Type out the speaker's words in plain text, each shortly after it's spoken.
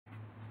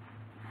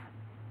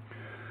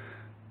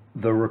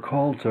The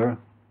Raccolta,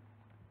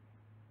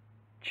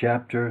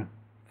 Chapter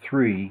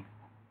 3,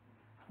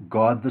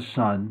 God the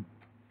Son,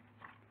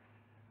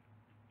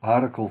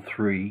 Article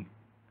 3,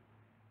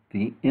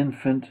 The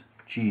Infant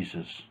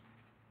Jesus.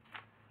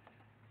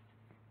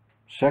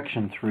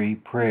 Section 3,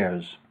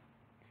 Prayers.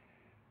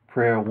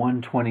 Prayer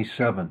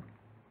 127.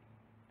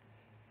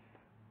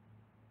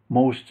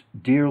 Most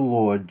dear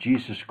Lord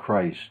Jesus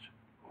Christ,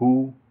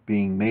 who,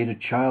 being made a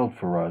child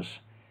for us,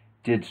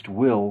 didst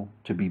will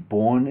to be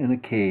born in a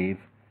cave,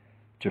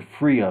 to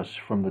free us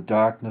from the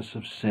darkness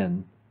of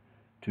sin,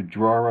 to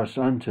draw us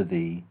unto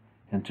thee,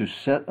 and to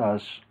set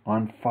us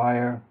on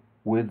fire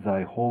with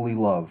thy holy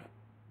love.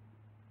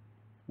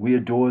 We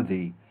adore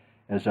thee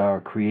as our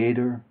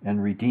Creator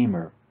and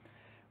Redeemer.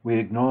 We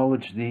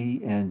acknowledge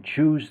thee and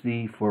choose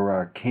thee for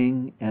our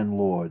King and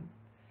Lord.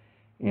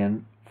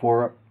 And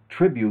for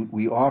tribute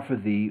we offer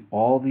thee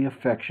all the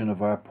affection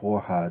of our poor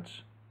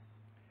hearts.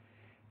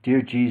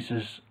 Dear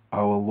Jesus,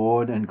 our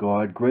Lord and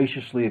God,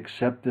 graciously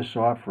accept this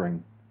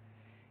offering,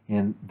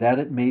 and that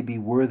it may be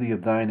worthy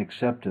of thine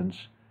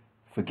acceptance,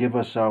 forgive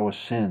us our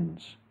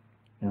sins,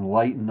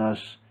 enlighten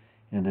us,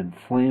 and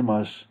inflame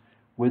us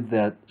with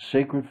that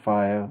sacred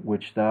fire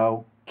which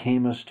thou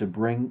camest to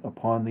bring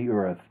upon the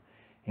earth,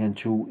 and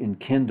to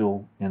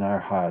enkindle in our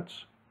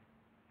hearts.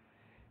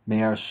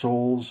 May our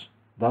souls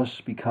thus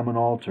become an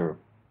altar,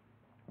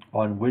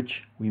 on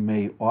which we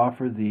may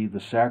offer thee the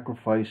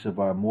sacrifice of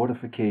our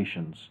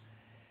mortifications.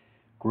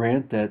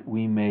 Grant that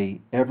we may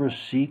ever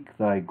seek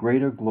thy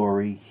greater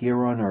glory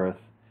here on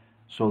earth,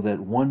 so that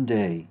one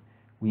day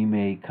we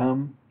may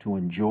come to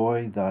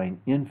enjoy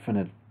thine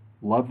infinite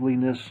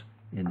loveliness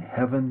in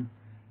heaven.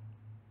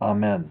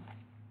 Amen.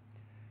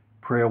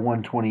 Prayer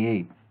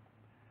 128.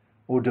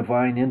 O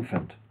divine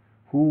infant,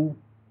 who,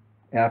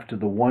 after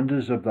the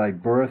wonders of thy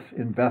birth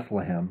in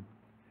Bethlehem,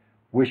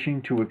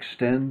 wishing to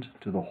extend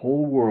to the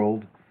whole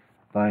world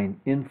thine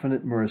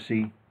infinite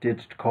mercy,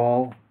 didst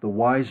call the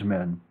wise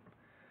men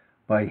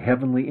by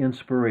heavenly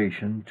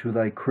inspiration to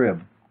thy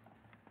crib,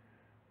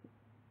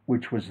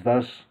 which was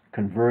thus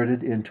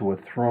converted into a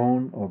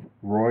throne of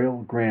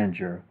royal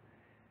grandeur,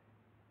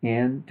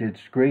 and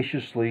didst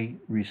graciously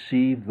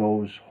receive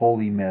those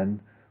holy men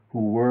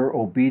who were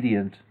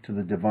obedient to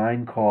the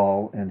divine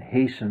call and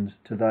hastened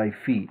to thy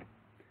feet,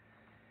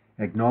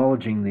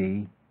 acknowledging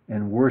thee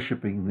and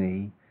worshiping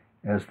thee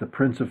as the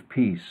Prince of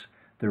Peace,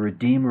 the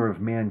Redeemer of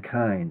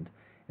mankind,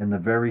 and the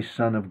very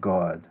Son of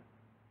God.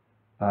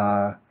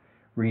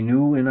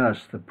 Renew in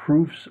us the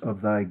proofs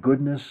of thy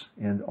goodness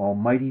and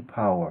almighty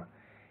power.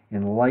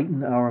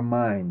 Enlighten our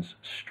minds,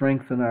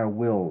 strengthen our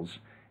wills,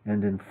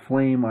 and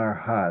inflame our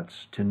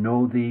hearts to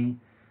know thee,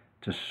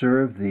 to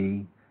serve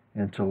thee,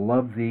 and to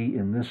love thee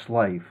in this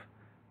life,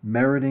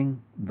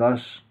 meriting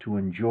thus to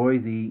enjoy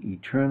thee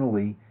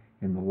eternally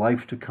in the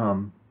life to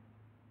come.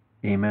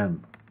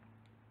 Amen.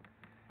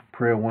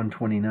 Prayer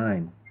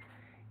 129.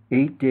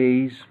 8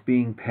 days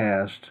being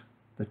past,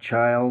 the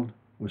child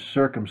was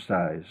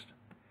circumcised,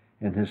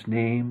 and his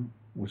name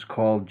was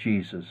called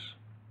Jesus.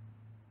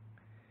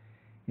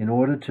 In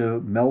order to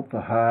melt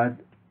the hard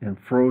and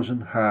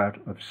frozen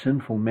heart of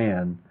sinful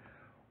man,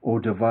 O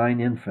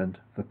divine infant,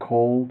 the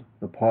cold,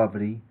 the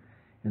poverty,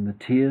 and the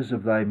tears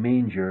of thy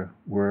manger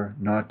were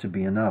not to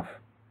be enough.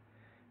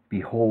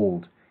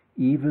 Behold,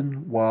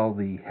 even while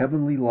the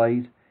heavenly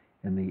light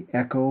and the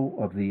echo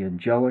of the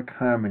angelic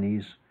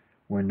harmonies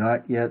were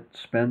not yet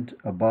spent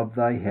above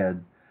thy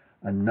head,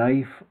 a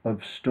knife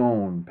of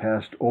stone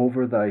passed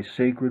over thy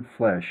sacred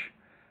flesh,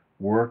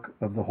 work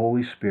of the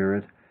Holy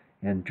Spirit,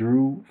 and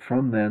drew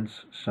from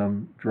thence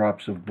some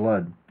drops of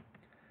blood.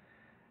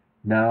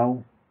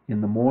 Now,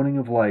 in the morning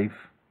of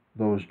life,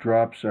 those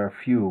drops are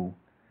few,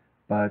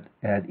 but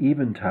at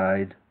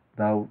eventide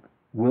thou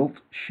wilt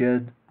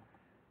shed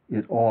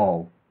it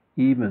all,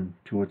 even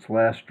to its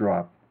last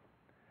drop.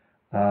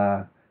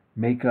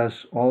 Make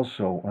us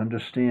also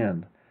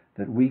understand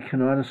that we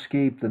cannot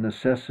escape the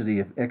necessity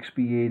of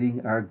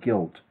expiating our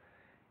guilt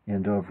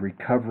and of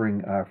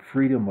recovering our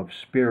freedom of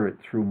spirit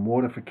through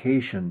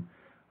mortification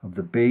of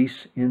the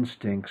base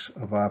instincts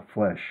of our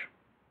flesh.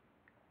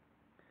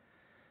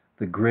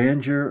 The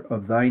grandeur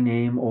of thy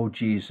name, O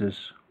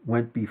Jesus,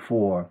 went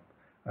before,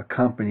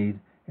 accompanied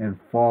and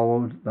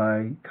followed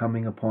thy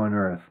coming upon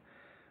earth.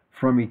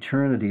 From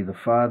eternity the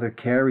Father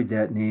carried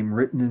that name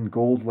written in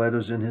gold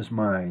letters in his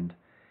mind,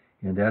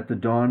 and at the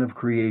dawn of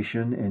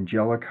creation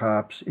angelic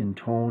harps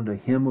intoned a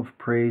hymn of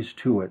praise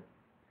to it,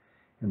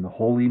 and the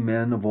holy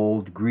men of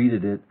old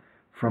greeted it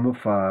from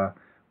afar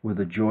with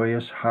a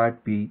joyous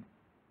heartbeat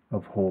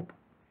of hope.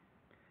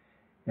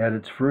 At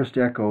its first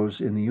echoes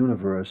in the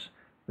universe,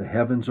 the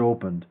heavens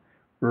opened,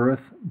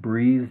 earth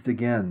breathed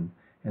again,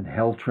 and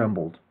hell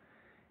trembled.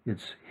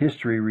 Its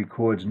history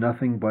records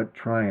nothing but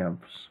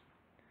triumphs.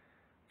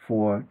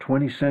 For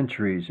 20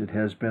 centuries it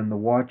has been the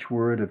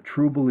watchword of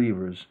true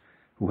believers,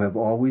 who have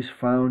always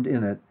found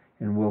in it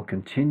and will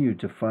continue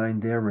to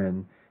find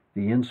therein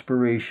the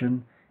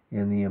inspiration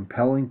and the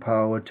impelling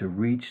power to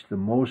reach the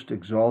most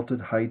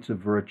exalted heights of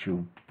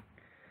virtue.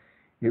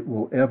 It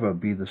will ever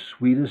be the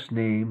sweetest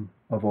name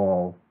of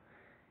all.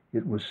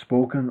 It was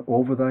spoken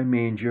over thy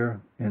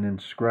manger and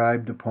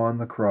inscribed upon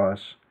the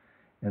cross,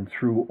 and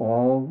through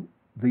all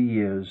the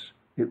years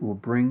it will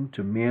bring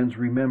to man's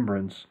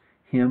remembrance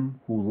him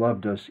who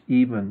loved us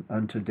even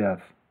unto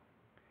death.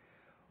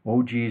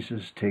 O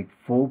Jesus, take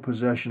full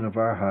possession of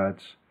our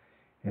hearts,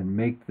 and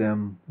make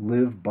them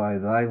live by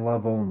thy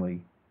love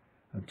only,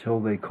 until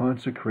they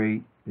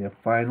consecrate their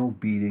final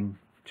beating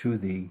to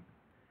thee.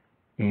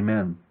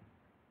 Amen.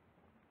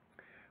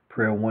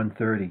 Prayer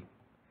 130.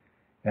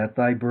 At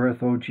thy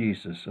birth, O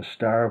Jesus, a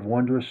star of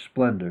wondrous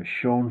splendor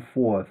shone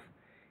forth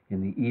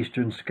in the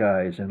eastern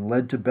skies and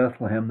led to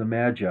Bethlehem the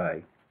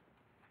Magi,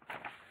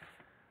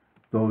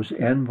 those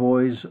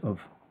envoys of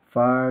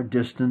far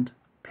distant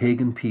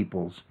pagan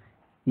peoples,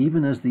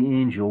 even as the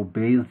angel,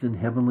 bathed in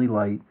heavenly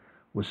light,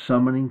 was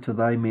summoning to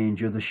thy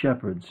manger the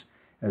shepherds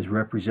as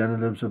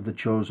representatives of the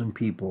chosen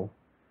people.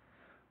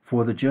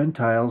 For the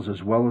Gentiles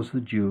as well as the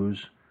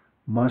Jews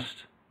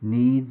must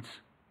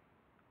needs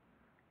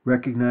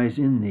recognize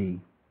in thee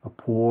a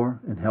poor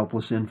and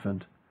helpless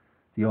infant,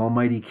 the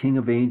almighty King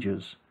of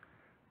ages,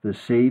 the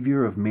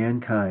Savior of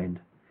mankind.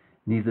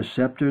 Neither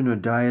scepter nor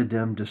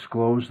diadem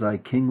disclose thy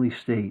kingly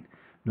state,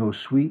 no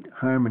sweet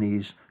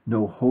harmonies,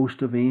 no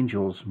host of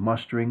angels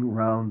mustering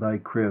round thy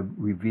crib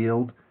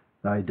revealed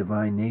thy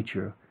divine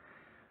nature.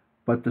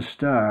 But the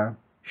star,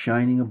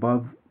 shining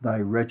above thy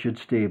wretched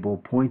stable,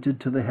 pointed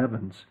to the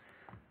heavens,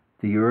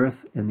 the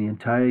earth and the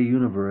entire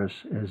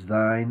universe as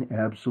thine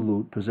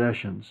absolute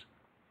possessions.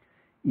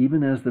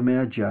 Even as the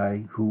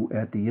Magi, who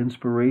at the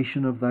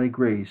inspiration of thy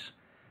grace,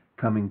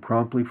 coming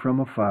promptly from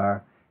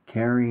afar,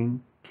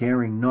 caring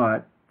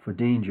not for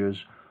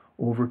dangers,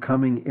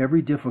 overcoming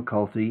every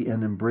difficulty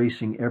and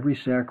embracing every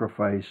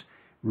sacrifice,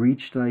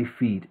 reached thy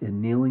feet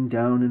and kneeling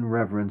down in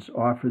reverence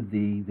offered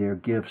thee their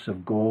gifts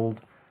of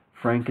gold,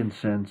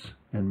 frankincense,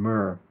 and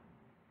myrrh.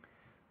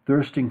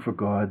 Thirsting for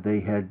God, they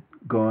had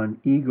gone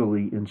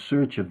eagerly in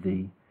search of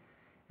thee,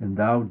 and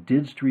thou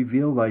didst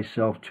reveal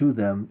thyself to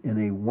them in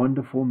a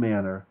wonderful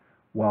manner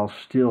while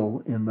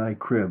still in thy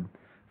crib,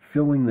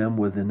 filling them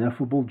with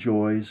ineffable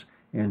joys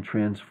and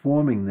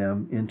transforming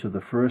them into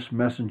the first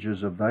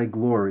messengers of thy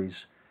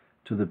glories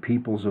to the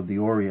peoples of the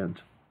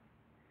Orient.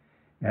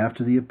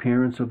 After the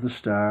appearance of the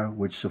star,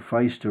 which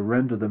sufficed to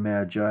render the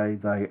Magi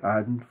thy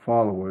ardent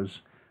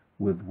followers,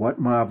 with what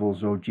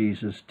marvels, O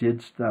Jesus,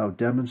 didst thou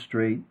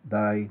demonstrate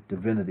thy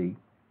divinity!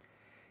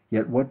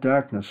 Yet what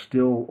darkness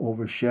still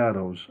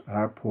overshadows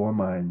our poor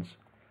minds!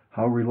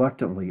 How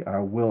reluctantly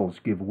our wills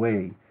give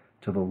way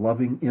to the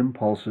loving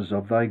impulses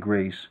of thy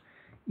grace,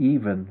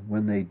 even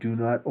when they do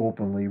not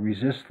openly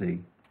resist thee.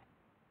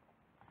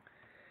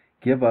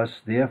 Give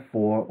us,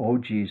 therefore, O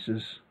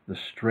Jesus, the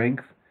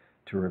strength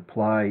to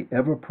reply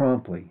ever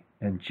promptly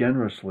and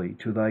generously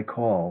to thy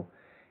call,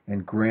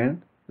 and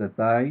grant that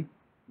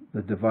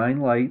the divine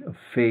light of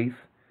faith,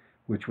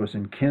 which was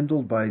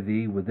enkindled by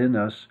thee within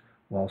us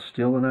while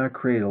still in our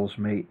cradles,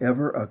 may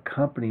ever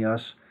accompany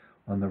us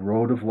on the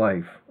road of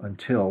life,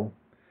 until,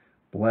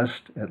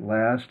 blessed at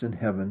last in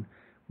heaven,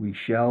 we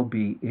shall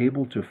be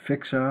able to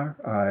fix our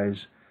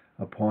eyes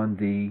upon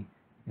thee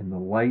in the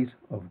light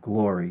of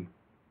glory.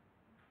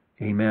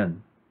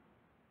 Amen.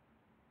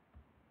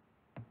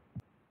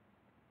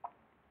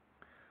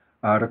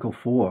 Article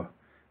 4.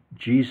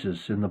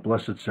 Jesus in the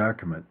Blessed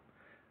Sacrament.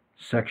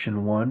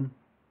 Section 1.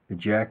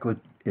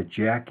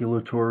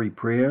 Ejaculatory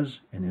Prayers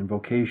and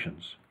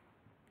Invocations.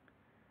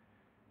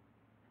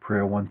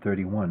 Prayer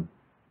 131.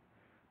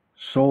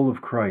 Soul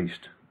of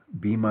Christ,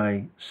 be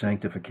my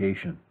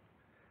sanctification.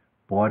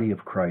 Body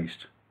of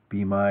Christ,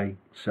 be my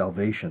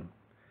salvation.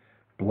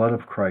 Blood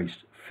of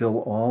Christ, fill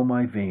all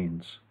my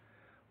veins.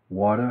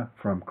 Water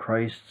from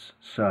Christ's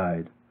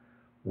side,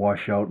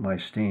 wash out my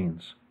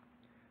stains.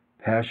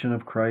 Passion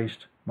of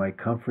Christ, my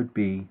comfort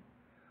be.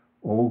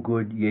 O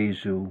good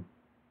Jesu,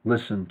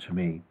 listen to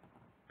me.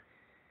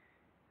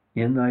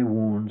 In thy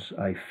wounds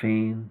I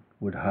fain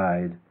would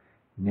hide,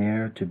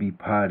 ne'er to be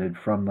parted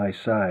from thy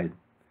side.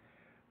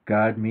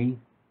 Guard me,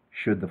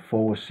 should the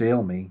foe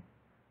assail me.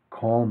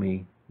 Call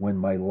me when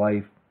my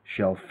life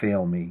shall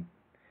fail me.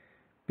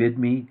 Bid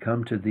me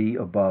come to thee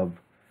above,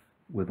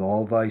 with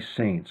all thy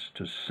saints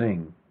to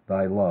sing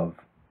thy love,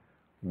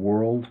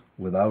 world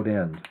without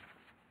end.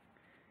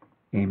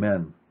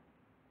 Amen.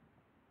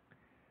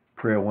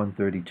 Prayer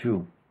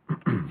 132.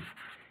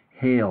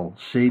 Hail,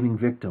 saving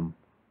victim,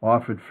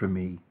 offered for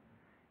me,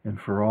 and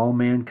for all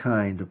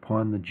mankind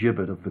upon the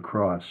gibbet of the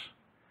cross.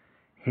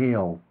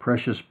 Hail,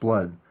 precious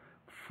blood,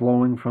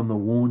 flowing from the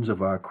wounds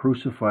of our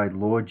crucified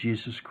Lord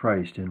Jesus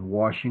Christ and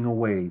washing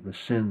away the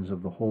sins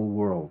of the whole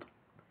world.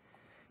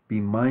 Be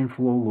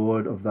mindful, O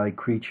Lord, of thy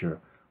creature,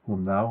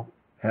 whom thou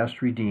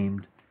hast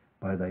redeemed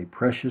by thy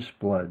precious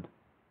blood.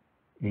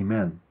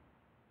 Amen.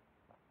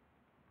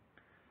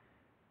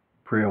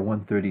 Prayer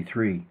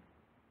 133.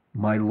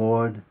 My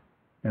Lord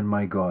and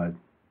my God.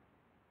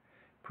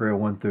 Prayer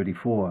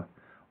 134.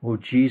 O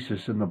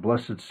Jesus, in the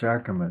Blessed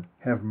Sacrament,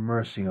 have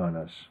mercy on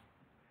us.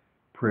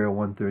 Prayer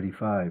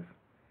 135.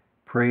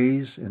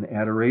 Praise and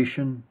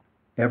adoration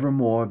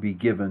evermore be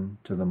given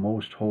to the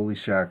Most Holy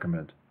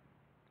Sacrament.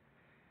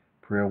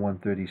 Prayer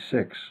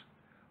 136.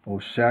 O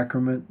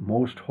sacrament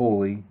most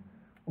holy,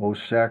 O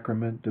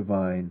sacrament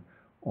divine,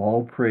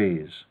 all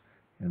praise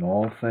and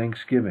all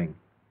thanksgiving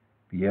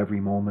be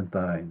every moment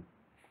thine.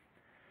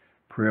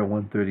 Prayer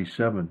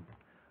 137.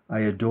 I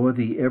adore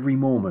thee every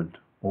moment,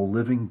 O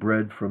living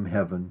bread from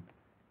heaven,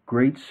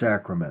 great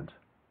sacrament.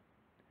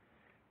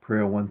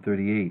 Prayer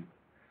 138.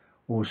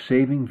 O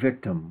saving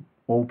victim,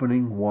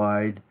 opening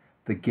wide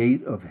the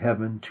gate of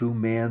heaven to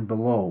man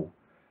below,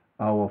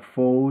 our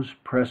foes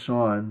press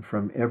on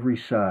from every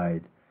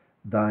side,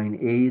 thine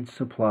aid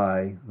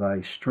supply,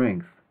 thy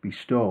strength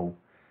bestow.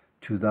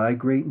 To thy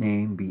great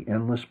name be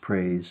endless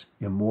praise,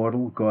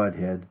 immortal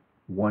Godhead,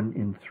 one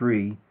in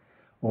three.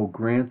 O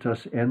grant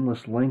us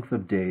endless length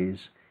of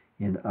days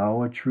in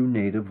our true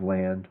native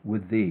land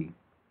with thee.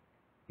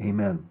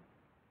 Amen.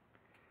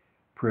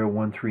 Prayer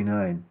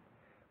 139.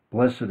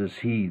 Blessed is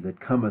he that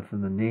cometh in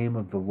the name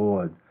of the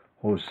Lord.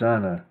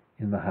 Hosanna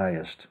in the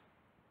highest.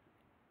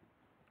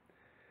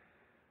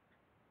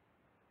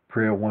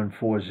 Prayer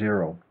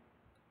 140.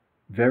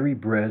 Very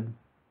bread,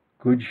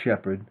 good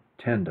shepherd,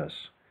 tend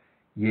us.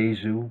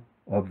 Jesu,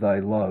 of thy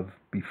love,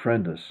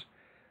 befriend us.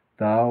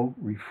 Thou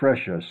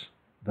refresh us,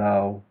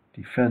 thou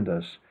defend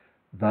us.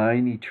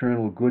 Thine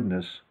eternal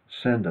goodness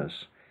send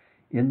us.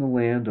 In the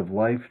land of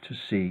life to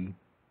see,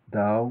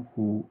 thou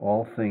who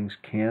all things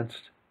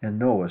canst and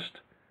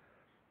knowest,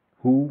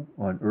 who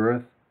on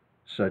earth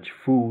such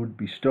food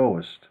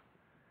bestowest.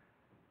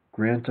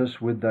 Grant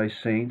us with thy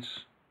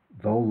saints,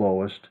 though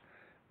lowest,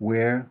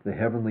 where the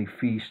heavenly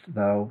feast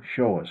thou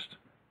showest,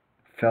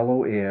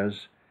 fellow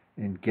heirs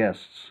and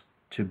guests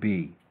to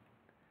be.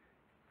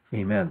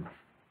 Amen.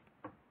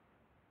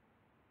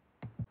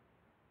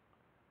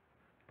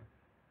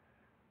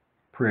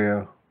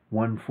 Prayer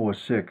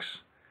 146.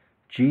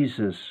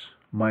 Jesus,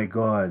 my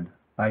God,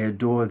 I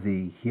adore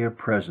thee here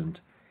present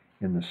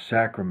in the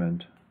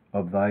sacrament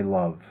of thy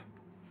love.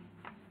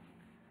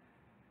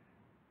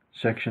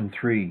 Section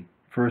 3,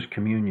 First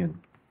Communion.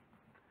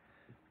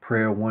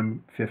 Prayer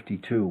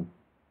 152.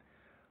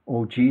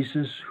 O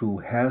Jesus, who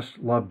hast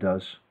loved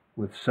us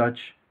with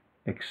such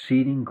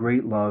exceeding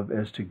great love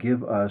as to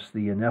give us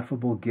the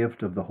ineffable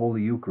gift of the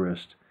Holy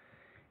Eucharist,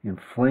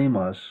 inflame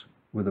us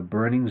with a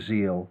burning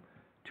zeal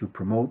to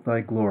promote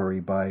thy glory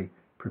by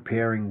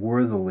preparing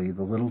worthily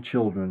the little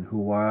children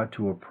who are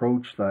to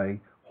approach thy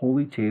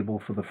holy table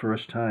for the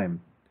first time.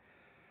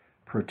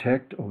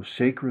 Protect, O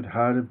Sacred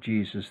Heart of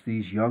Jesus,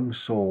 these young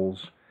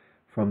souls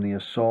from the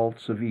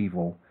assaults of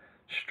evil,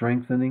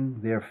 strengthening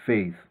their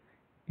faith,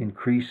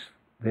 increase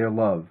their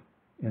love,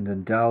 and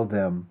endow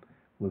them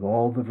with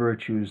all the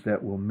virtues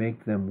that will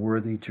make them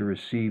worthy to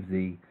receive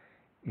thee.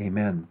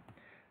 Amen.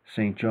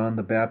 St. John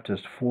the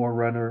Baptist,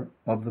 forerunner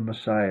of the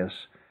Messiah,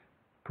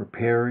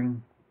 prepare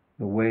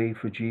the way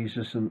for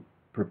Jesus in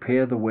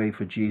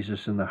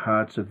the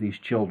hearts of these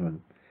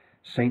children.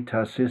 St.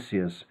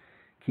 Tarcisius,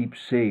 keep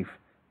safe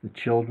the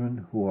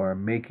children who are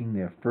making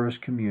their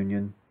first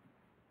communion.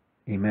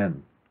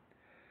 Amen.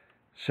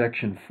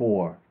 Section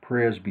 4,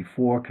 Prayers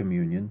before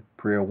Communion,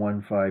 Prayer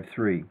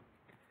 153.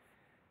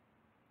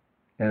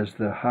 As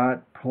the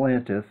heart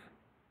planteth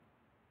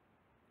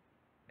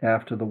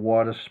after the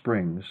water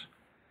springs,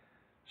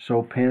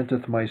 so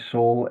panteth my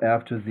soul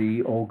after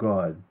thee, O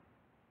God.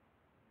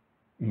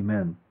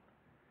 Amen.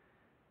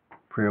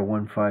 Prayer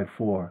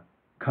 154.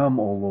 Come,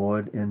 O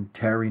Lord, and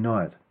tarry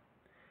not.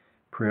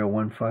 Prayer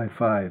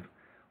 155.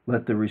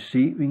 Let the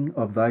receiving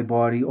of thy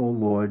body, O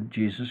Lord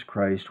Jesus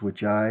Christ,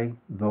 which I,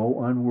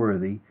 though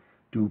unworthy,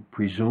 do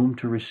presume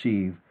to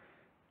receive,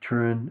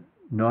 turn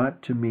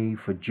not to me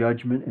for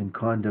judgment and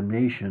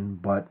condemnation,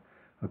 but,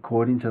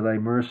 according to thy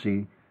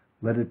mercy,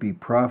 let it be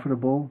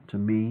profitable to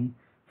me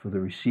for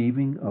the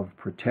receiving of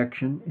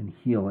protection and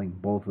healing,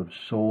 both of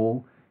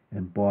soul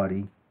and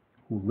body,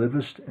 who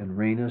livest and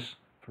reignest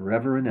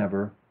forever and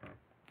ever.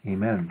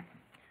 Amen.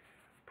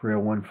 Prayer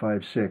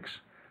 156.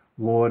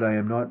 Lord, I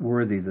am not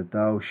worthy that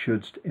thou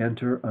shouldst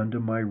enter under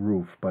my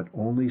roof, but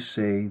only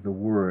say the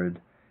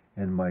word,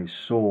 and my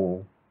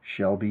soul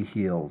shall be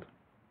healed.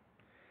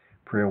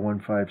 Prayer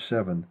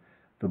 157.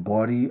 The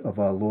body of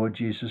our Lord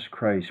Jesus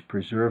Christ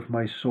preserve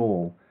my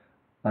soul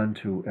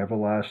unto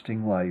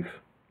everlasting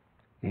life.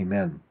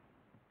 Amen.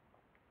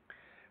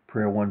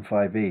 Prayer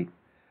 158.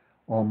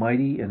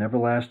 Almighty and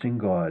everlasting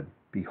God,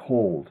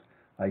 behold,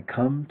 I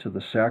come to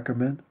the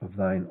sacrament of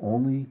thine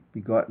only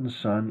begotten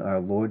Son, our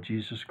Lord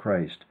Jesus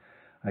Christ.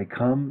 I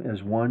come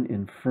as one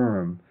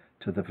infirm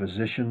to the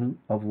physician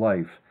of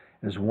life,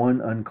 as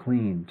one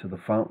unclean to the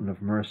fountain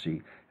of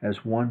mercy,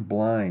 as one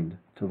blind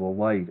to the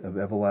light of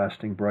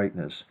everlasting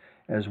brightness,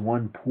 as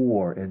one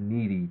poor and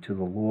needy to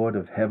the Lord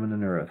of heaven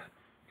and earth.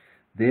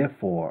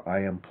 Therefore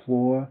I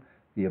implore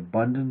the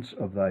abundance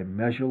of thy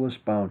measureless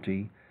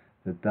bounty,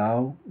 that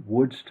thou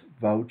wouldst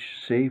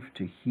vouchsafe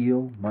to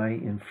heal my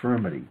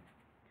infirmity.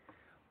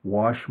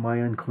 Wash my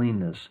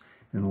uncleanness,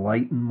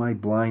 enlighten my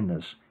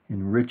blindness,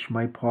 enrich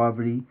my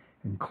poverty,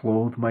 and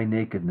clothe my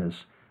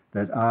nakedness,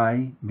 that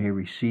I may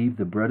receive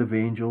the bread of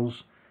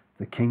angels,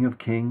 the King of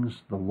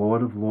kings, the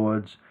Lord of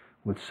lords,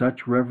 with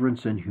such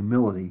reverence and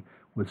humility,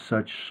 with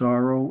such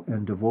sorrow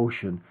and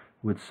devotion,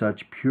 with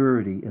such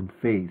purity and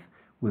faith,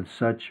 with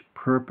such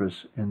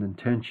purpose and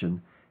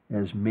intention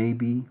as may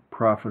be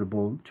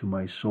profitable to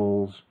my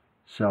soul's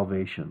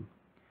salvation.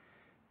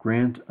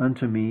 Grant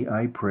unto me,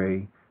 I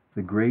pray,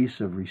 the grace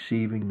of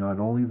receiving not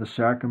only the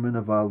sacrament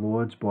of our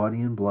Lord's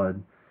body and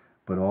blood,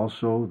 but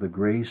also the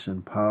grace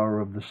and power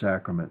of the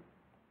sacrament.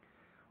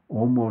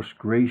 O most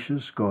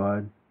gracious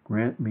God,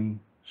 grant me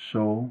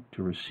so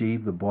to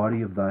receive the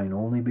body of thine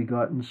only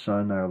begotten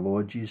Son, our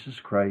Lord Jesus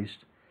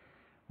Christ,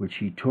 which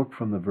he took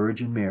from the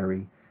Virgin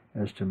Mary,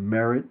 as to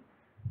merit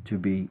to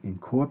be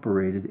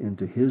incorporated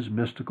into his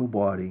mystical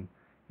body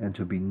and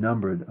to be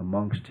numbered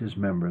amongst his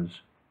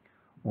members.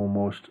 O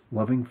most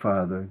loving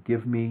Father,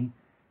 give me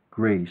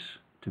grace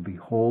to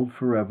behold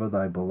forever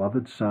thy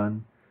beloved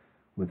Son,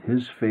 with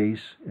his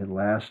face at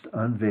last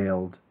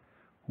unveiled,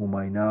 whom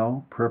I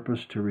now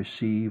purpose to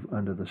receive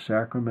under the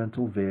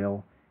sacramental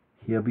veil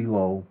here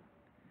below.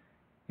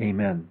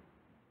 Amen.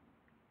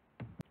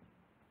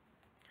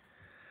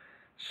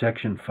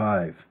 Section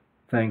 5.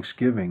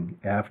 Thanksgiving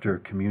after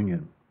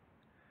Communion.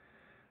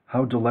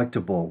 How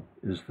delectable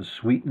is the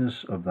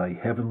sweetness of thy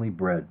heavenly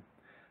bread!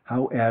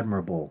 How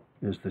admirable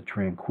is the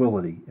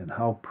tranquility, and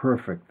how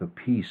perfect the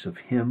peace of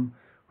him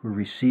who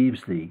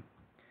receives thee,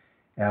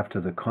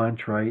 after the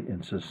contrite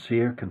and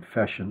sincere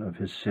confession of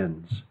his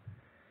sins.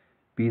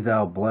 Be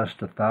thou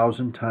blessed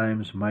 1,000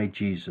 times, my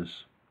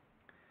Jesus.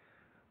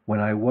 When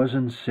I was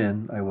in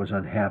sin, I was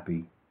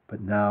unhappy, but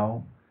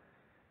now,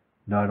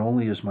 not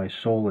only is my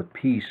soul at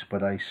peace,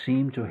 but I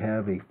seem to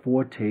have a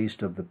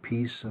foretaste of the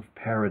peace of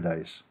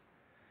paradise.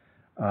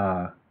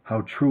 Ah,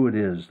 how true it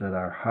is that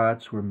our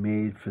hearts were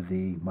made for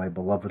thee, my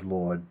beloved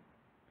Lord,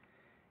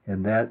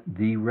 and that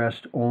thee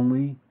rest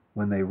only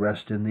when they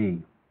rest in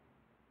thee.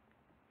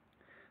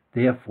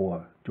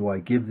 Therefore do I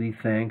give thee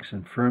thanks,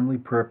 and firmly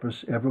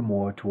purpose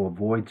evermore to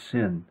avoid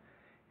sin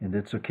and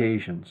its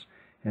occasions,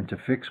 and to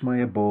fix my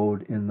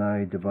abode in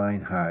thy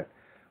divine heart,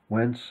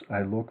 whence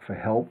I look for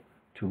help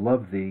to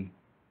love thee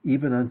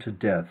even unto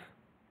death.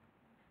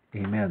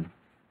 Amen.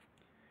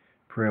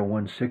 Prayer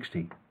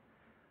 160.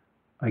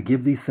 I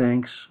give thee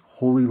thanks,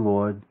 Holy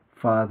Lord,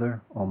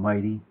 Father,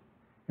 Almighty,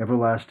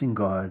 everlasting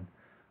God,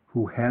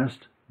 who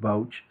hast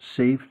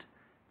vouchsafed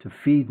to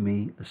feed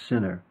me, a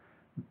sinner,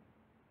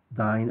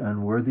 thine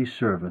unworthy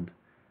servant,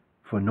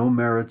 for no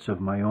merits of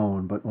my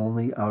own, but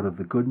only out of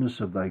the goodness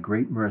of thy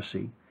great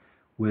mercy,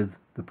 with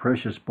the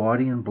precious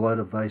body and blood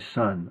of thy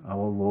Son,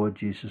 our Lord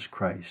Jesus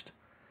Christ.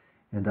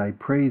 And I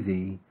pray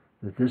thee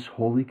that this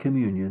Holy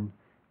Communion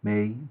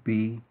may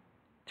be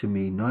to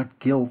me not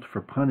guilt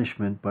for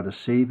punishment, but a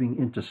saving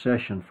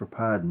intercession for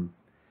pardon.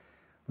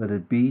 Let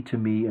it be to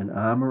me an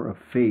armor of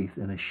faith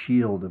and a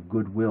shield of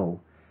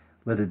goodwill.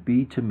 Let it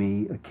be to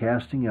me a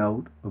casting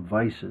out of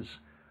vices,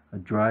 a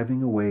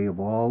driving away of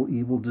all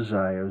evil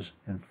desires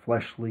and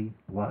fleshly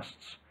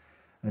lusts,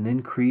 an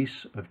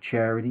increase of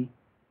charity,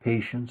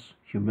 patience,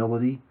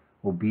 humility,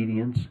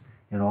 obedience,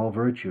 and all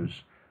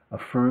virtues, a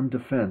firm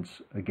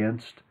defense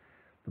against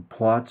the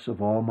plots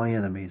of all my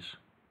enemies,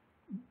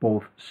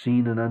 both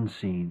seen and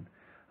unseen,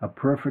 a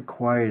perfect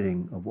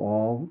quieting of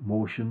all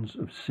motions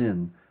of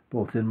sin,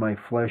 both in my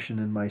flesh and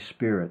in my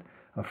spirit,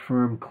 a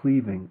firm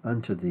cleaving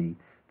unto thee,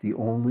 the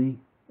only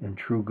and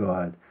true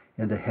God,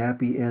 and a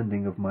happy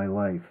ending of my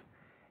life.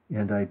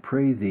 And I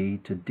pray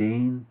thee to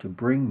deign to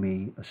bring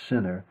me, a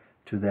sinner,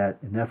 to that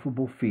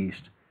ineffable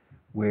feast,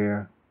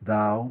 where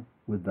thou,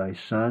 with thy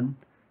Son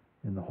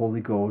and the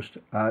Holy Ghost,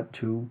 art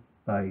to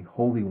thy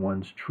holy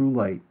ones true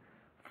light,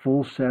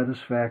 full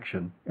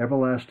satisfaction,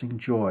 everlasting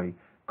joy,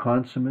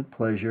 consummate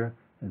pleasure,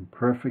 and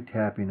perfect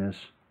happiness.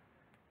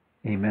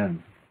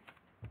 Amen.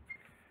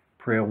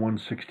 Prayer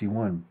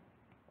 161.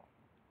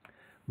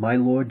 My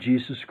Lord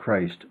Jesus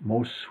Christ,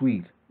 most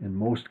sweet and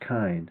most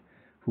kind,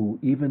 who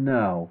even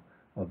now,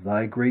 of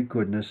thy great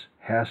goodness,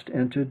 hast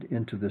entered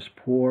into this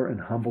poor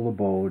and humble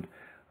abode,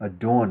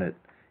 adorn it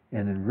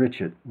and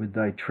enrich it with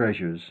thy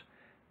treasures,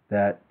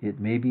 that it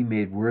may be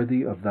made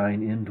worthy of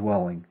thine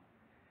indwelling.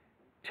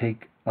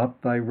 Take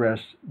up thy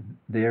rest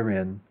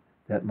therein,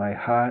 that my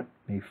heart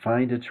may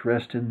find its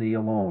rest in thee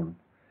alone.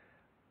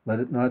 Let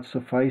it not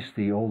suffice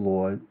thee, O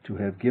Lord, to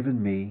have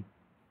given me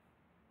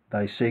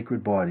thy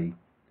sacred body.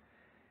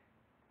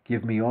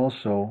 Give me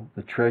also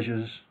the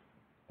treasures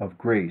of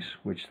grace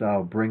which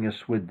thou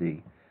bringest with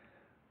thee,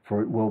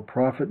 for it will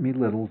profit me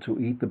little to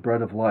eat the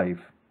bread of life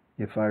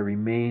if I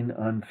remain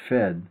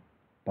unfed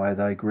by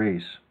thy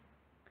grace.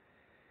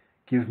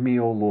 Give me,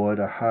 O Lord,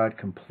 a heart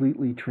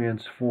completely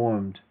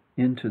transformed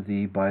into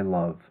thee by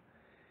love.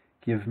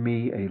 Give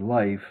me a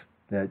life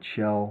that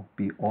shall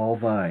be all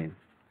thine,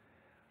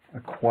 a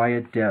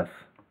quiet death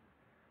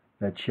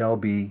that shall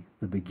be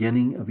the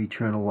beginning of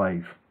eternal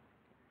life.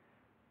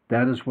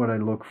 That is what I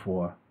look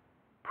for,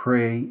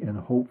 pray and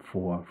hope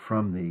for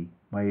from thee,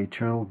 my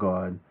eternal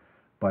God,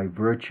 by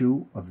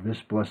virtue of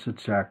this blessed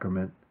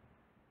sacrament.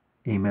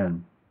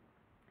 Amen.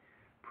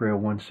 Prayer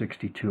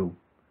 162.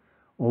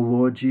 O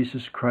Lord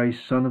Jesus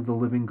Christ, Son of the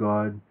living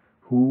God,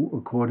 who,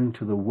 according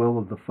to the will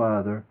of the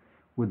Father,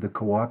 with the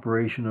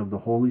cooperation of the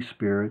Holy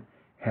Spirit,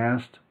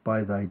 hast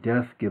by thy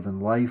death given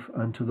life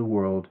unto the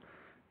world,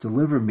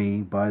 deliver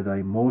me by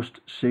thy most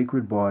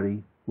sacred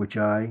body, which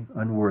I,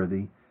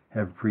 unworthy,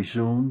 have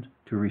presumed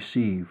to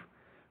receive,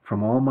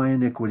 from all my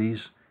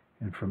iniquities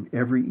and from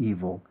every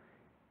evil,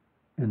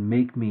 and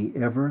make me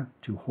ever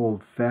to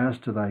hold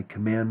fast to thy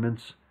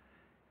commandments,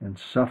 and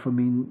suffer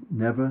me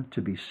never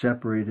to be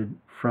separated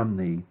from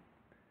thee.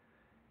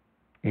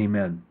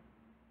 Amen.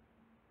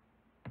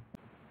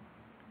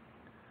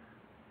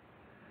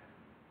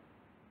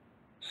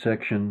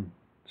 Section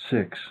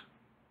 6.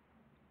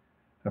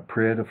 A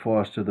prayer to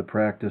foster the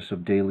practice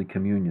of daily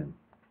communion.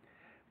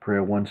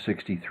 Prayer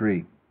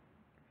 163.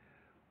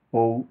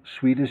 O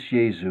sweetest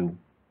Jesu,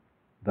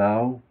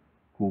 thou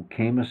who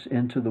camest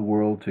into the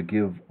world to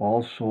give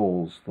all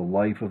souls the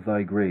life of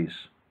thy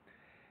grace,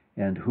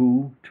 and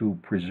who, to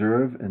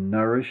preserve and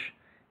nourish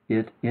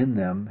it in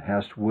them,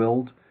 hast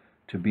willed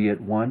to be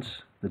at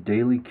once the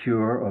daily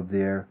cure of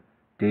their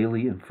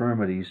daily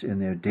infirmities in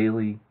their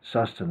daily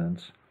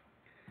sustenance,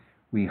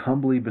 we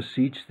humbly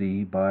beseech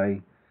thee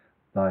by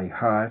thy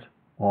heart,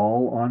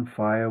 all on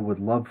fire with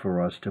love for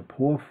us, to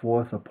pour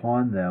forth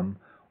upon them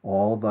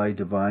all thy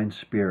divine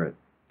Spirit,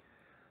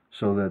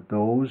 so that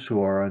those who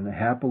are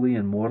unhappily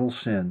in mortal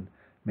sin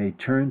may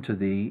turn to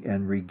thee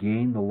and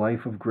regain the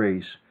life of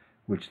grace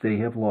which they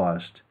have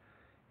lost,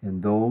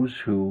 and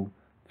those who,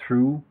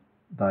 through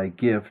thy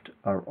gift,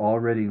 are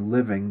already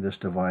living this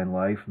divine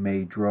life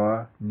may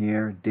draw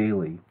near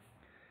daily,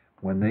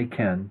 when they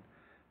can,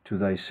 to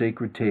thy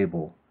sacred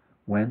table,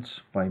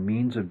 whence, by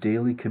means of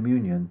daily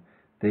communion,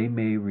 they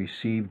may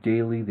receive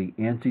daily the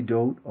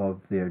antidote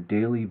of their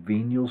daily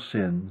venial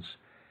sins,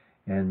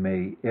 and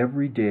may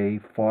every day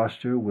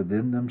foster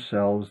within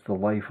themselves the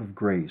life of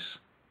grace,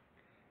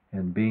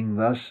 and being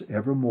thus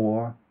ever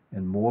more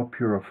and more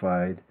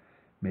purified,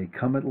 may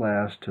come at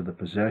last to the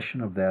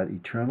possession of that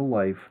eternal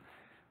life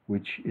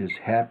which is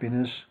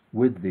happiness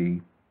with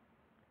thee.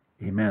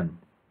 Amen.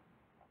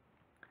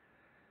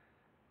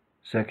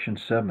 Section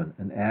 7.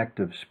 An act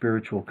of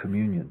spiritual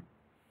communion.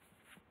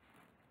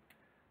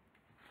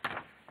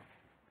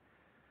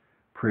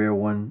 Prayer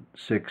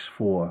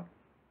 164.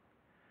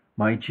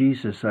 My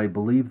Jesus, I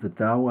believe that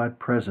thou art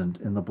present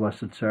in the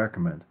Blessed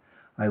Sacrament.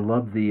 I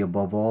love thee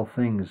above all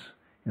things,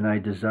 and I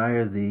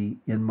desire thee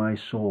in my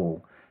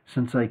soul.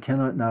 Since I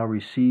cannot now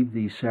receive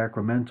thee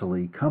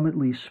sacramentally, come at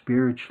least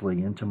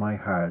spiritually into my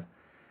heart.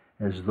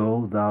 As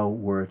though thou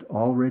wert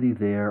already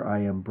there,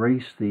 I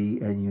embrace thee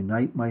and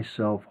unite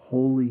myself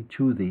wholly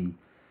to thee.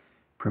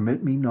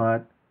 Permit me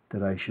not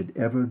that I should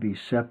ever be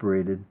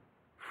separated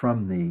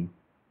from thee.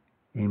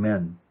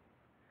 Amen.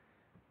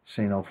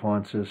 St.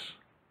 Alphonsus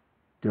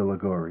de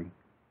Liguori.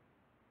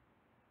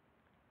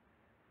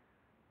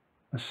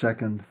 A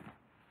second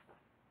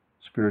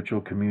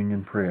spiritual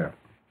communion prayer.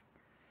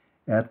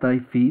 At thy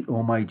feet,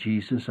 O my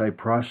Jesus, I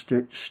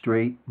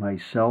prostrate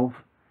myself,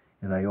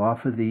 and I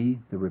offer thee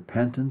the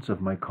repentance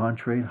of my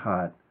contrite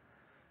heart,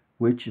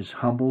 which is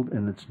humbled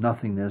in its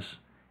nothingness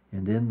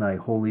and in thy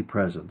holy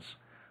presence.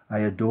 I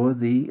adore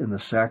thee in the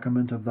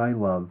sacrament of thy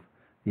love,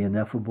 the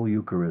ineffable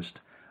Eucharist.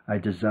 I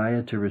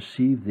desire to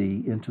receive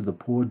thee into the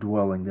poor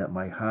dwelling that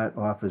my heart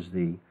offers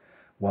thee.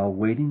 While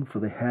waiting for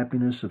the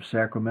happiness of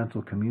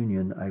sacramental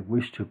communion, I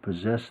wish to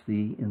possess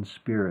thee in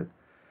spirit.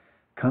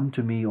 Come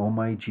to me, O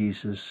my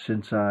Jesus,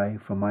 since I,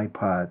 for my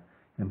part,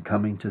 am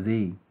coming to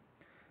thee.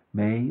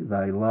 May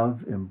thy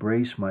love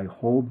embrace my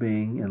whole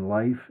being in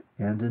life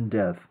and in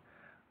death.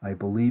 I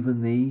believe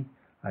in thee,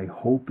 I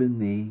hope in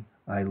thee,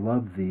 I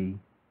love thee.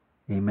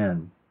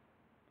 Amen.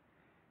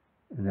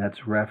 And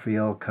that's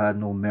Raphael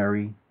Cardinal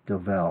Merry de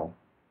Val.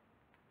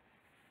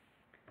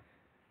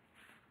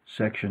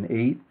 Section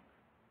 8.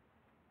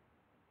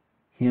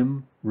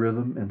 Hymn,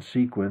 Rhythm, and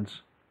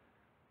Sequence.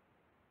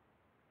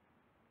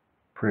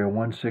 Prayer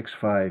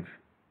 165.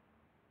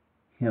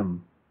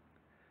 Hymn.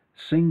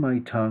 Sing my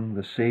tongue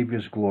the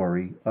Saviour's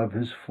glory, of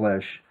his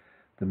flesh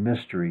the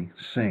mystery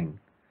sing,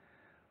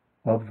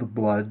 of the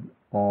blood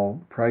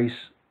all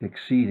price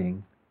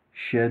exceeding,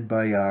 shed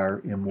by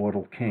our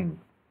immortal King,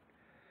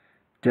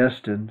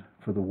 destined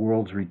for the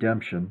world's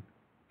redemption,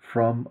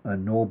 from a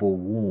noble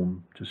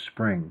womb to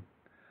spring,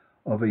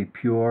 of a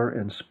pure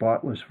and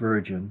spotless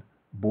Virgin,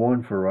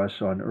 born for us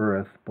on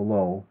earth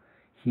below.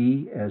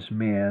 He, as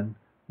man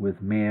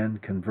with man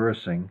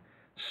conversing,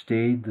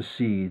 stayed the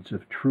seeds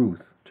of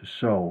truth to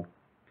sow.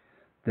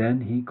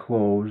 Then he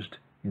closed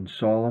in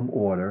solemn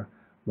order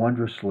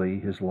wondrously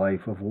his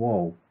life of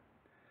woe.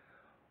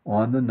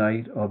 On the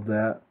night of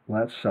that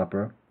last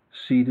supper,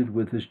 seated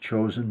with his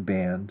chosen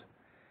band,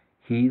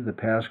 he, the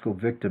paschal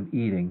victim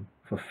eating,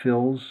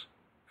 fulfills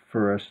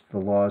first the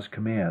law's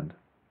command.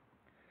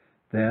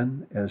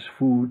 Then, as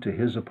food to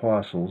his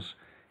apostles,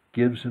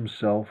 gives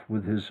himself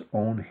with his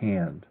own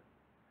hand.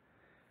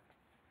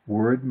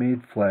 Word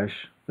made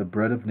flesh, the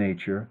bread of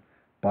nature,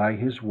 by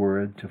his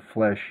word to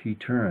flesh he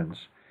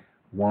turns.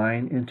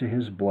 Wine into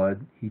his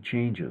blood he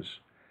changes.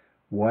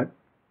 What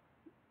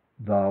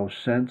thou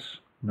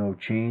sense no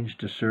change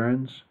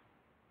discerns?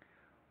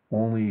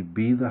 Only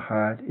be the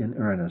heart in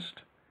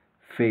earnest.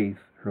 Faith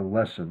her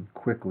lesson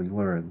quickly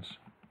learns.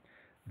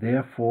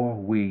 Therefore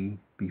we,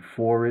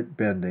 before it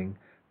bending,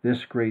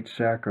 this great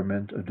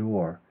sacrament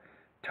adore.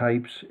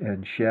 Types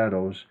and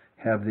shadows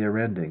have their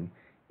ending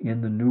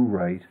in the new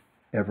rite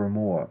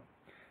evermore.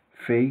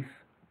 Faith,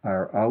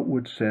 our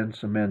outward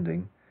sense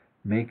amending,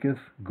 maketh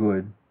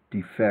good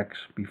defects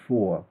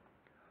before.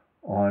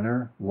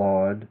 Honor,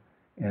 laud,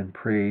 and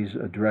praise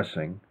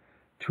addressing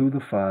to the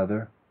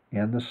Father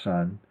and the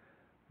Son,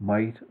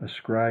 might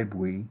ascribe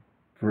we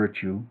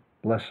virtue,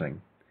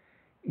 blessing,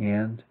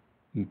 and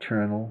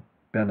eternal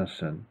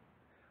benison.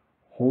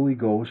 Holy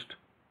Ghost,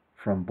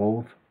 from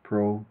both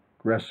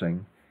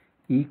progressing,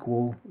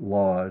 equal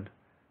laud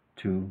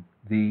to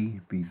thee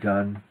be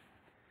done.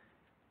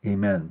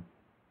 Amen.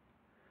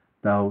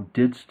 Thou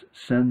didst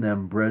send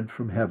them bread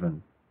from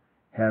heaven,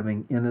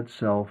 having in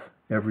itself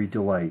every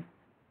delight.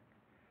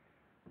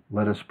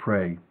 Let us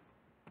pray.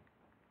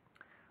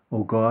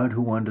 O God,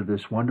 who under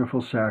this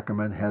wonderful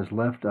sacrament has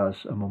left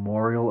us a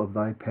memorial of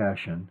thy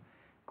passion,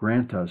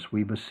 grant us,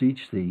 we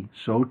beseech thee,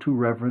 so to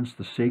reverence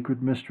the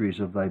sacred mysteries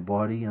of thy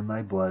body and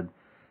thy blood,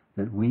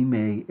 that we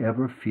may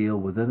ever feel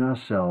within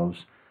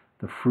ourselves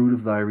the fruit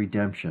of thy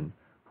redemption,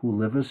 who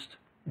livest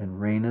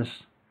and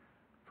reignest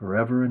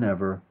forever and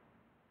ever.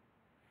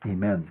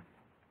 Amen.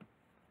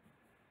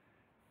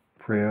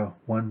 Prayer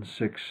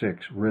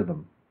 166,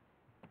 Rhythm.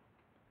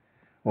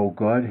 O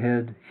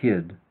Godhead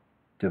hid,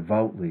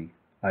 devoutly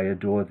I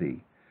adore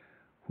thee,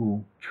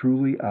 who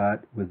truly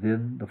art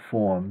within the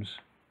forms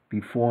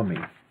before me.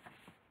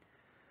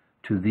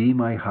 To thee,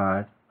 my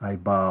heart, I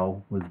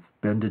bow with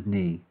bended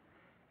knee,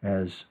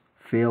 as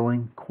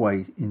failing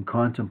quite in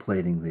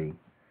contemplating thee.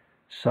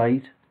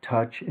 Sight,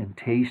 touch, and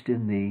taste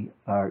in thee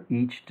are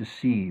each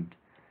deceived.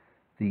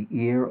 The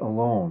ear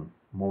alone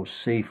most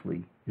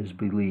safely is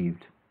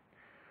believed.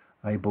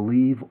 I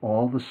believe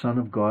all the Son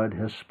of God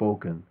has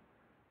spoken,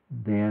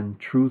 than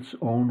truth's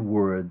own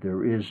word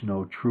there is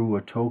no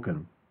truer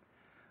token.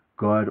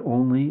 God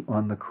only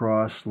on the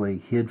cross lay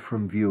hid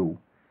from view,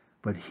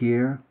 but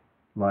here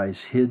lies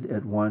hid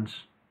at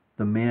once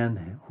the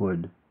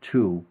manhood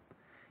too,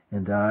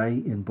 and I,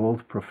 in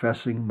both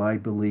professing my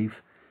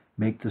belief,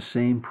 make the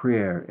same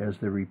prayer as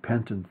the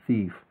repentant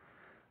thief.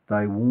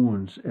 Thy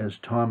wounds, as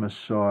Thomas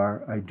saw,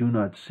 I do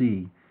not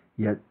see,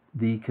 yet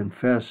thee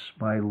confess,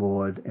 my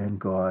Lord and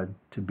God,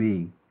 to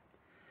be.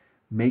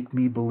 Make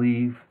me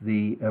believe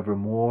thee ever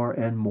more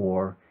and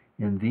more,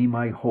 in thee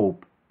my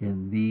hope,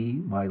 in thee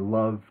my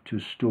love to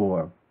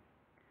store.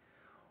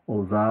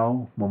 O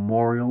thou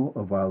memorial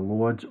of our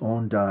Lord's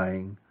own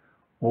dying,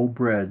 O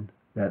bread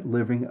that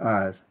living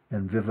art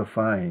and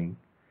vivifying,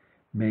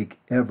 make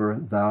ever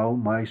thou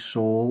my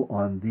soul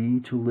on thee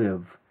to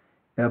live,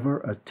 ever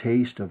a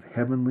taste of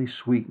heavenly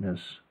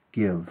sweetness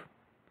give.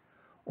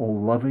 O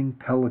loving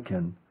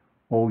pelican,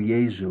 O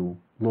Jesu,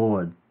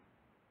 Lord,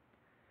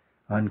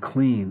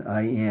 unclean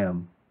I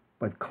am,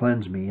 but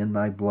cleanse me in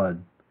thy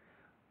blood,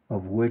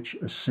 of which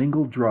a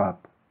single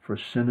drop for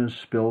sinners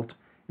spilt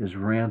is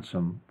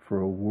ransom for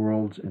a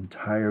world's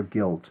entire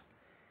guilt.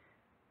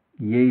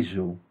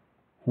 Jesu,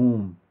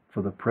 whom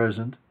for the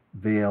present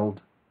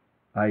veiled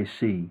I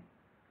see,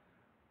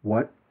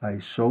 what I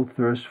so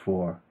thirst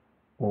for,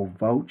 O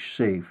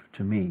vouchsafe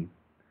to me,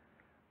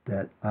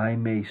 that I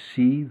may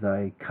see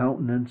thy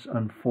countenance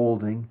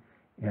unfolding,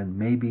 and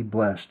may be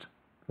blessed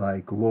thy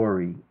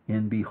glory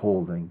in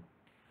beholding.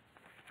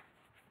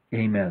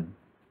 Amen.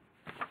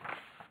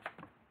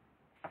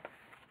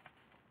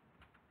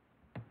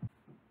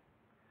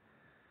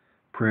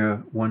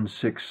 Prayer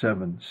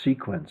 167,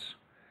 Sequence.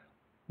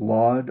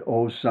 Laud,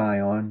 O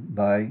Zion,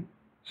 thy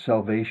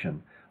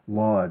salvation.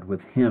 Laud with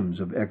hymns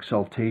of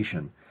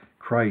exaltation.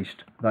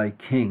 Christ, thy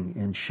King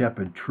and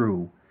Shepherd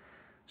true.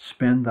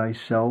 Spend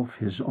thyself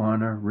his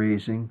honor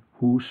raising,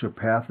 who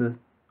surpasseth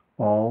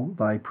all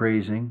thy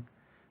praising.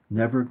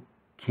 Never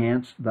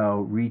canst thou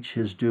reach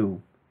his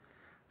due.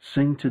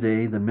 Sing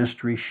today the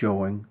mystery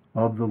showing,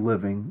 of the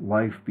living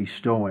life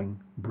bestowing,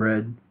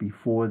 bread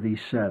before thee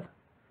set,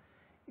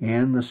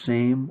 and the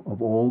same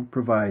of old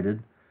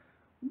provided,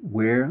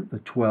 where the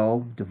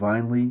 12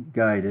 divinely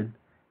guided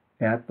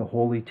at the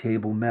holy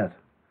table met.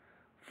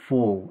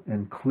 Full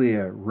and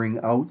clear ring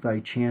out thy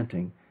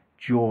chanting,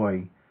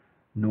 joy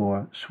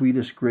nor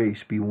sweetest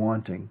grace be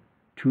wanting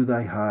to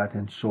thy heart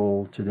and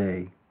soul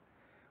today.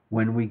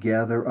 When we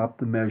gather up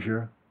the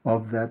measure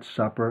of that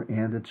supper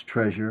and its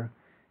treasure,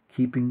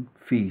 keeping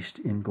feast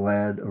in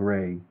glad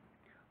array.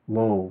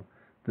 Lo,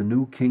 the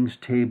new King's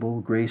table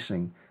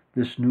gracing,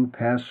 this new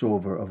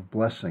Passover of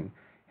blessing,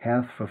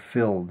 hath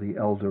fulfilled the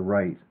elder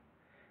rite.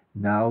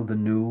 Now the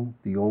new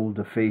the old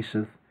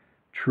effaceth,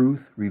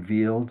 truth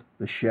revealed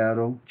the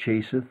shadow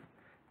chaseth,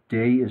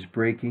 day is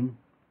breaking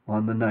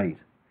on the night.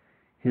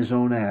 His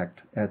own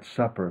act at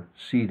supper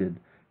seated,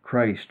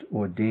 Christ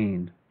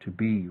ordained to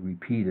be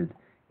repeated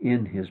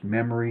in his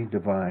memory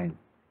divine.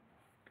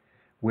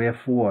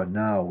 Wherefore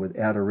now with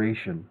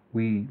adoration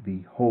we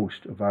the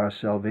host of our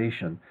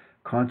salvation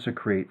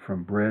consecrate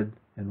from bread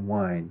and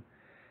wine.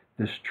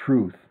 This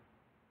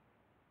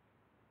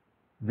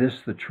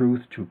the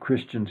truth to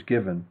Christians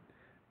given,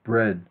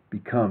 bread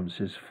becomes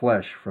his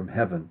flesh from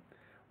heaven,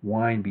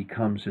 wine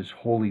becomes his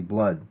holy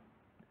blood.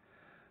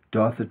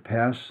 Doth it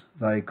pass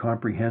thy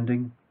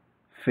comprehending?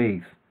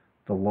 Faith,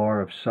 the law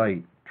of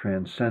sight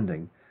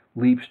transcending,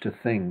 leaps to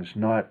things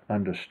not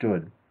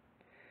understood.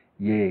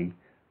 Yea,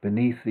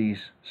 beneath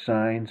these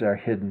signs are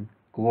hidden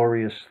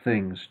glorious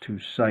things to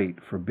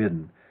sight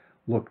forbidden.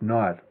 Look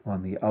not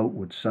on the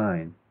outward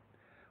sign.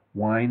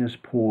 Wine is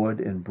poured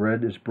and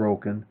bread is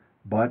broken,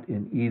 but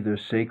in either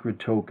sacred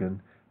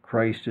token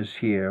Christ is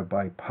here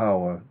by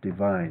power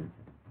divine.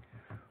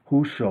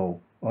 Whoso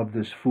of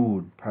this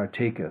food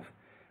partaketh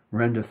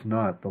rendeth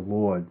not the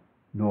Lord,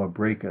 nor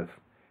breaketh.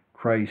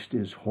 Christ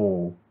is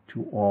whole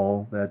to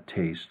all that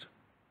taste.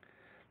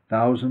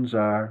 Thousands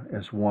are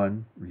as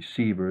one,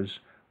 receivers,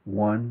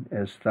 one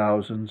as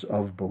thousands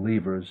of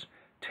believers,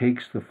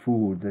 takes the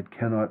food that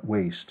cannot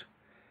waste.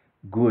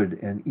 Good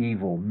and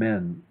evil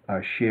men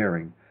are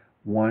sharing,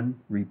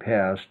 one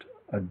repast,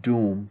 a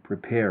doom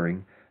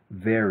preparing,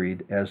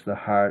 varied as the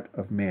heart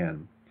of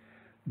man.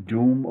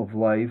 Doom of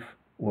life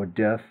or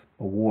death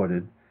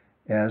awarded,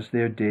 as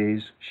their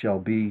days shall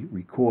be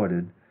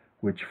recorded,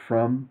 which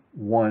from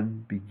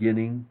one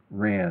beginning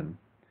ran.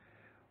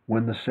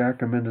 When the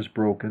sacrament is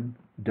broken,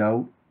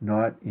 doubt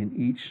not in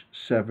each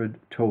severed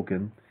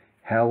token,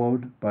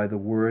 hallowed by the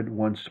word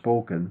once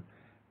spoken,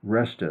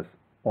 resteth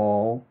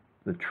all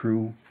the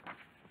true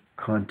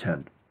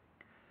content.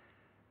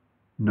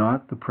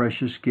 Not the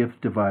precious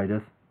gift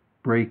divideth,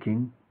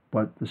 breaking,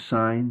 but the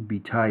sign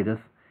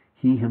betideth,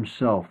 he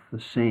himself the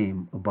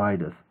same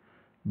abideth,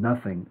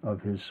 nothing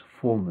of his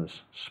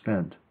fullness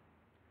spent.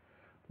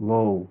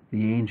 Lo,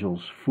 the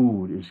angels'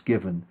 food is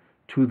given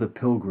to the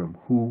pilgrim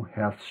who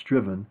hath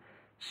striven.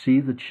 See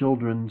the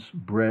children's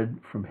bread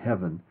from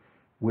heaven,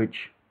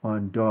 which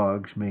on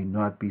dogs may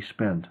not be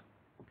spent.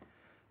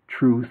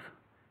 Truth,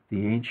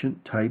 the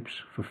ancient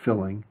types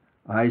fulfilling,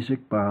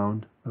 Isaac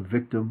bound, a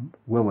victim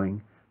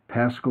willing,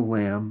 Paschal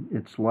lamb,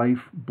 its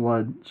life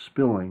blood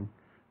spilling,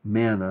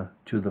 manna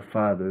to the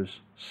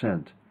fathers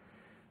sent.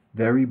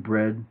 Very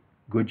bread,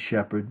 good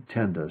shepherd,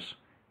 tend us.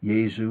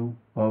 Jesu,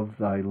 of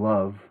thy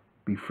love,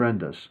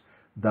 befriend us.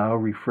 Thou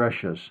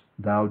refresh us,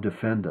 thou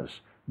defend us.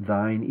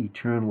 Thine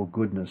eternal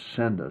goodness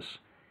send us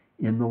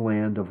in the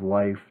land of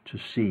life to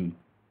see.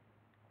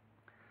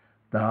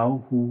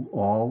 Thou who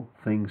all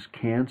things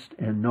canst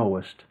and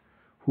knowest,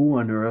 who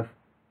on earth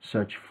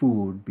such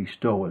food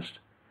bestowest,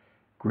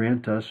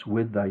 grant us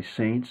with thy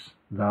saints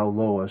thou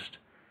lowest,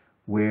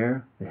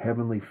 where the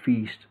heavenly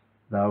feast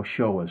thou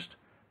showest,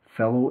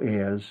 fellow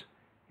heirs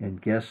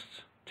and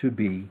guests to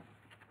be.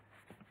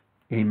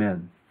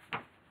 Amen.